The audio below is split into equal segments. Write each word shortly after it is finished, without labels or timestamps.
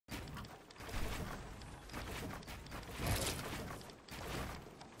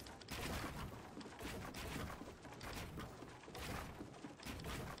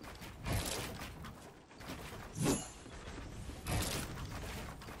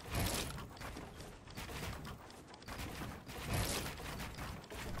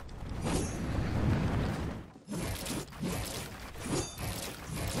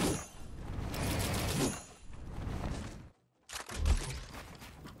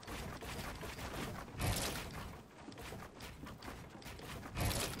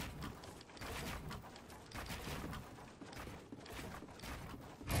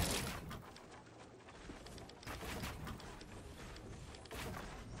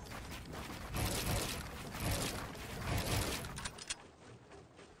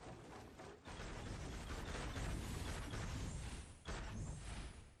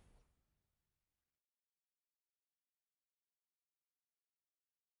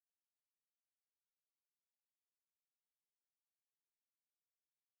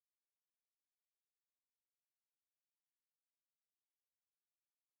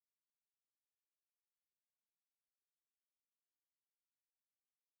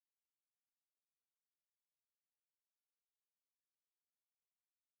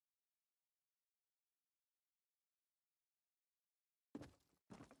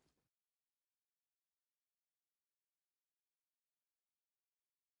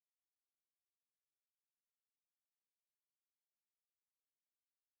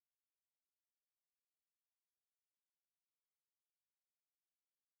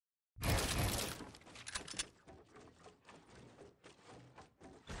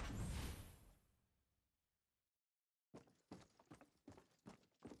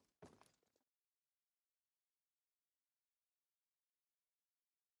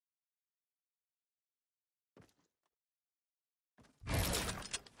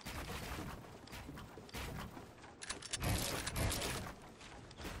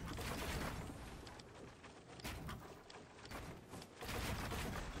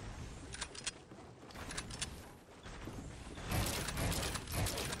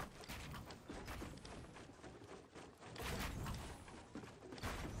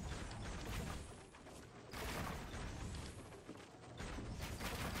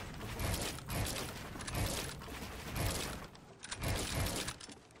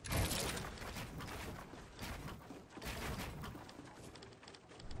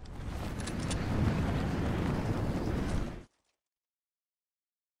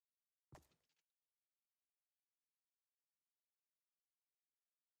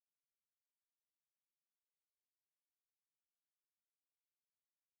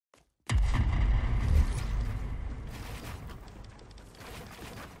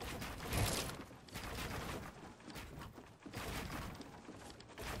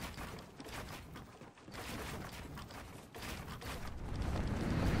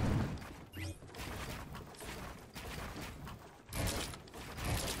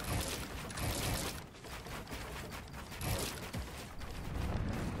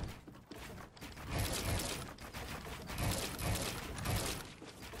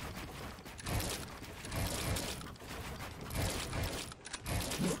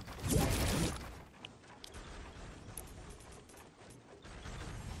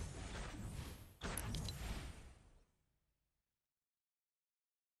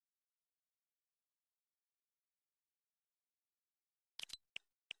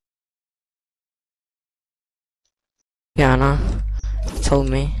Yeah, I know. You told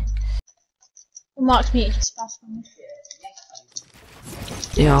me. Mark's muted his spouse for me.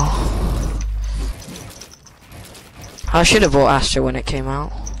 Yeah. I should have bought Astra when it came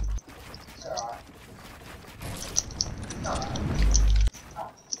out.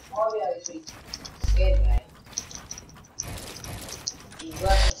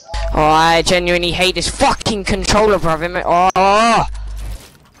 Oh, I genuinely hate this fucking controller, bruv. Oh,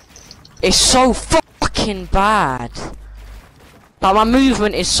 it's so fucking bad. Like, my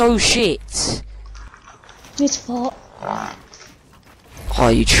movement is so shit. It's fault. Oh,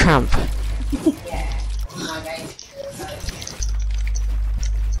 you tramp.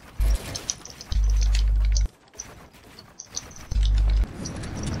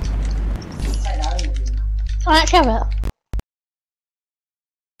 I actually have it.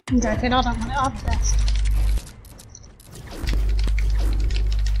 I'm joking, I don't want it, I'm obsessed.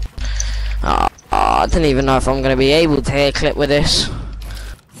 Oh, I don't even know if I'm gonna be able to hair clip with this.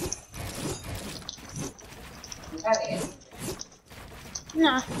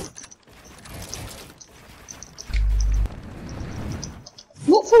 Nah.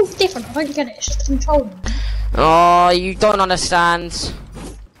 What feels different? I don't get it, it's just controlling. Oh, you don't understand.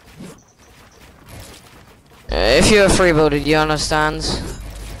 If you're a freebuilder, you understand.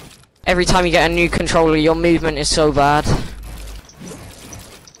 Every time you get a new controller, your movement is so bad.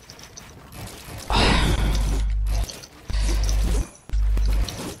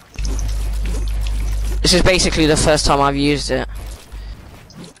 This is basically the first time I've used it.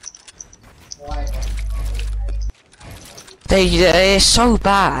 They're so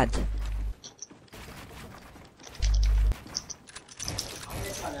bad.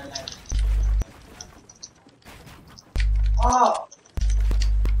 Oh.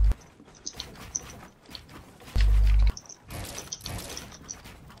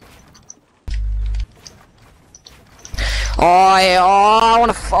 I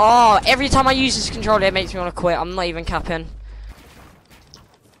wanna every time I use this controller it makes me wanna quit. I'm not even capping.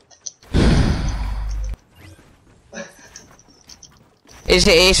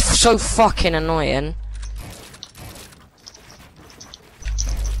 It's so fucking annoying.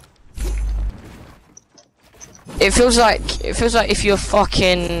 It feels like if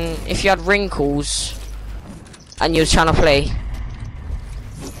you had wrinkles and you were trying to play.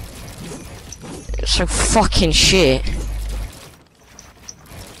 It's so fucking shit.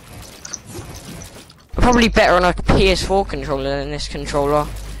 Probably better on a PS4 controller than this controller.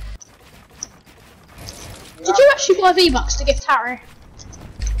 Did you actually buy V-Bucks to gift Harry?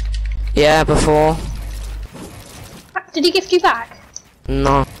 Yeah, before. Did he gift you back?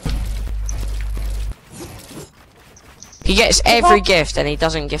 No. He gets every gift and he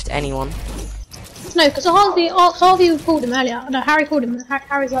doesn't gift anyone. No, because Harvey called him earlier. No, Harry called him.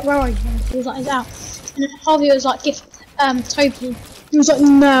 Harry's like, "Where are you?" He was like, "He's out." And Harvey was like, "Gift Toby." He was like,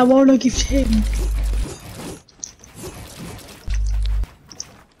 "Nah, why would I gift him?"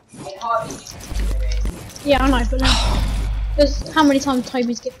 Yeah, I know, but no. Because how many times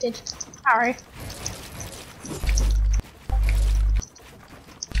Toby's gifted Harry?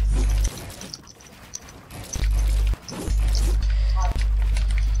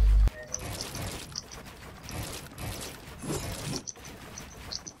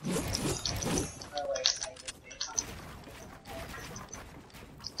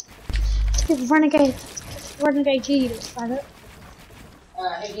 Renegade G looks private.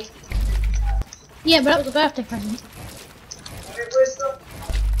 Yeah, but that was a birthday present.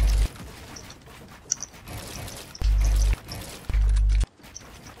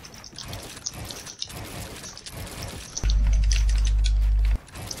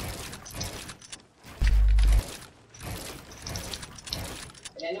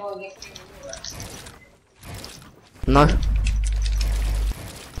 No.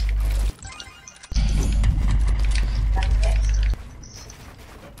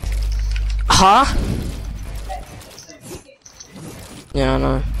 Huh? Yeah, I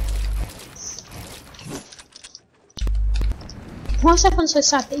know. Why is everyone so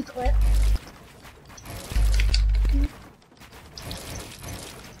sad that he quit?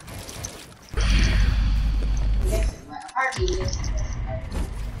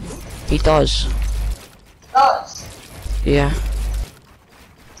 He does. Yeah.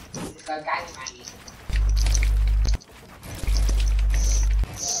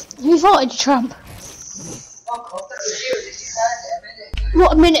 Who voted Trump?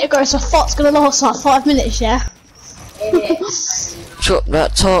 What, a minute ago, so I thought it's gonna last like 5 minutes, yeah? Chop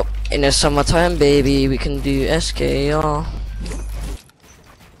that top in the summertime, baby. We can do SKR.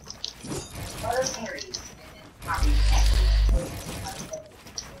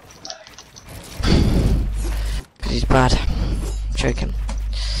 He's bad. joking.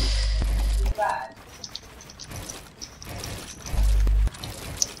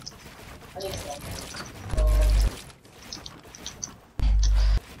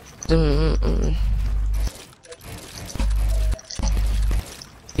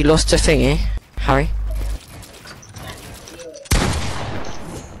 You lost a thingy, Harry?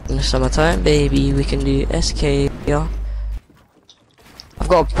 In the summertime, baby, we can do SK, yeah. I've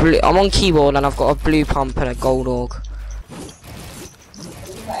got a blue, I'm on keyboard and I've got a blue pump and a gold org.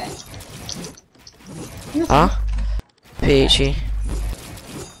 Huh? Peachy.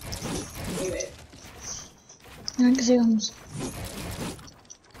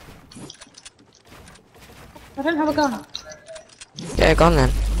 I don't have a gun. Get a gun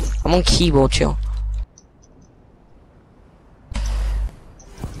then. I'm on keyboard, chill.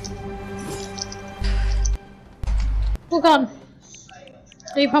 What gun?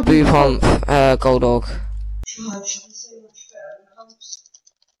 Blue pump. Blue pump, gold org.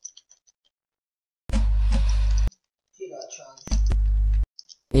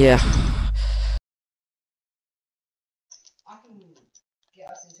 Yeah. I can get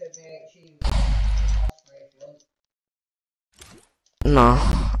us into a VHE. No,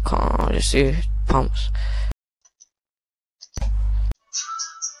 I can't. I'll just do pumps.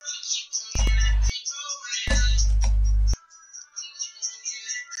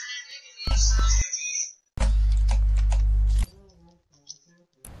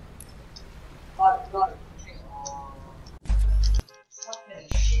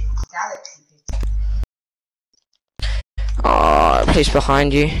 Oh, police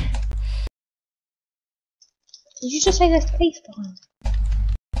behind you. Did you just say there's police behind?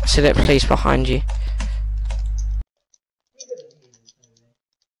 I said that police behind you.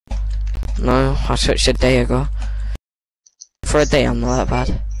 No, I switched a day ago. For a day, I'm not that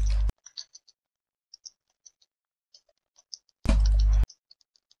bad.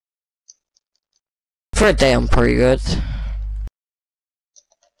 For a day, I'm pretty good.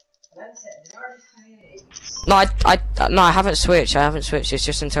 No, I haven't switched. I haven't switched. It's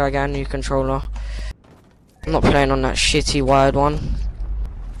just until I get a new controller. I'm not playing on that shitty wired one.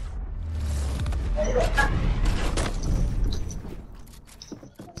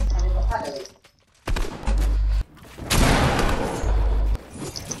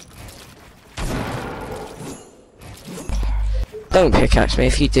 Don't pickaxe me.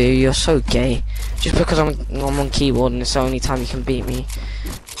 If you do, you're so gay. Just because I'm on keyboard and it's the only time you can beat me.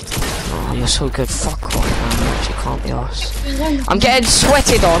 Oh, you're so good. Fuck off, man. You actually can't be arsed. I'm getting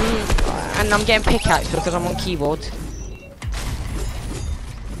sweated on, and I'm getting pickaxed because I'm on keyboard.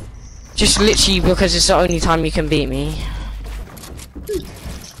 Just literally because it's the only time you can beat me.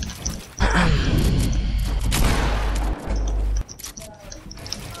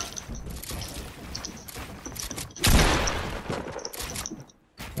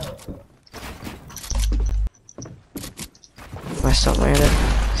 Messed up my edit.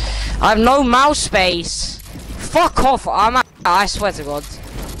 I have no mouse space. Fuck off. I swear to God.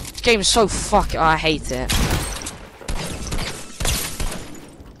 This game is so I hate it.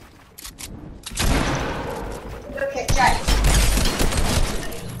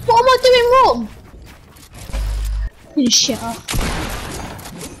 What am I doing wrong? You shut up.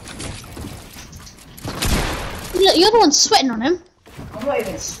 Look, you're the one sweating on him. I'm not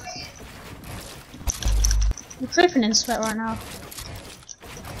even sweating. You're dripping in sweat right now.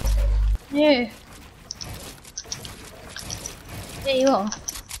 Yeah. There you are.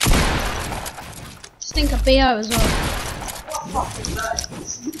 Stink of BO as well. What fucking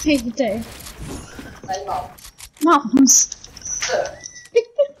knows? Yeah, you do. Say mum. Mums. Look.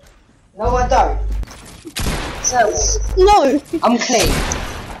 No, I don't. So, No. I'm clean.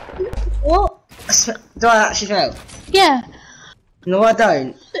 What? Do I actually smell? Yeah. No, I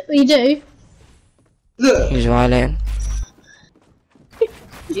don't. You do. Look. He's violent. Do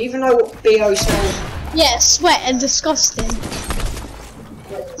you even know what BO smells? Yeah, sweat and disgusting.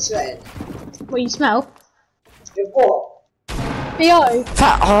 Like sweating. What you smell? You're what? BO.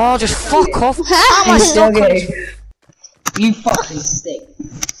 Oh, just fuck off. How am I stuck on? You fucking stink.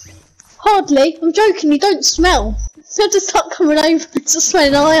 Hardly. I'm joking, you don't smell. So just start coming over and just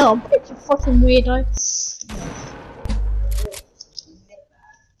smelling I am. You fucking weirdo.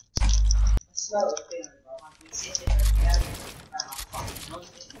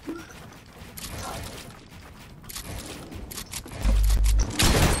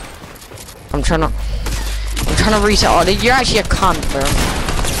 I'm trying to reset. Oh, you're actually a cunt, bro. I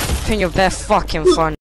think you're very fucking funny.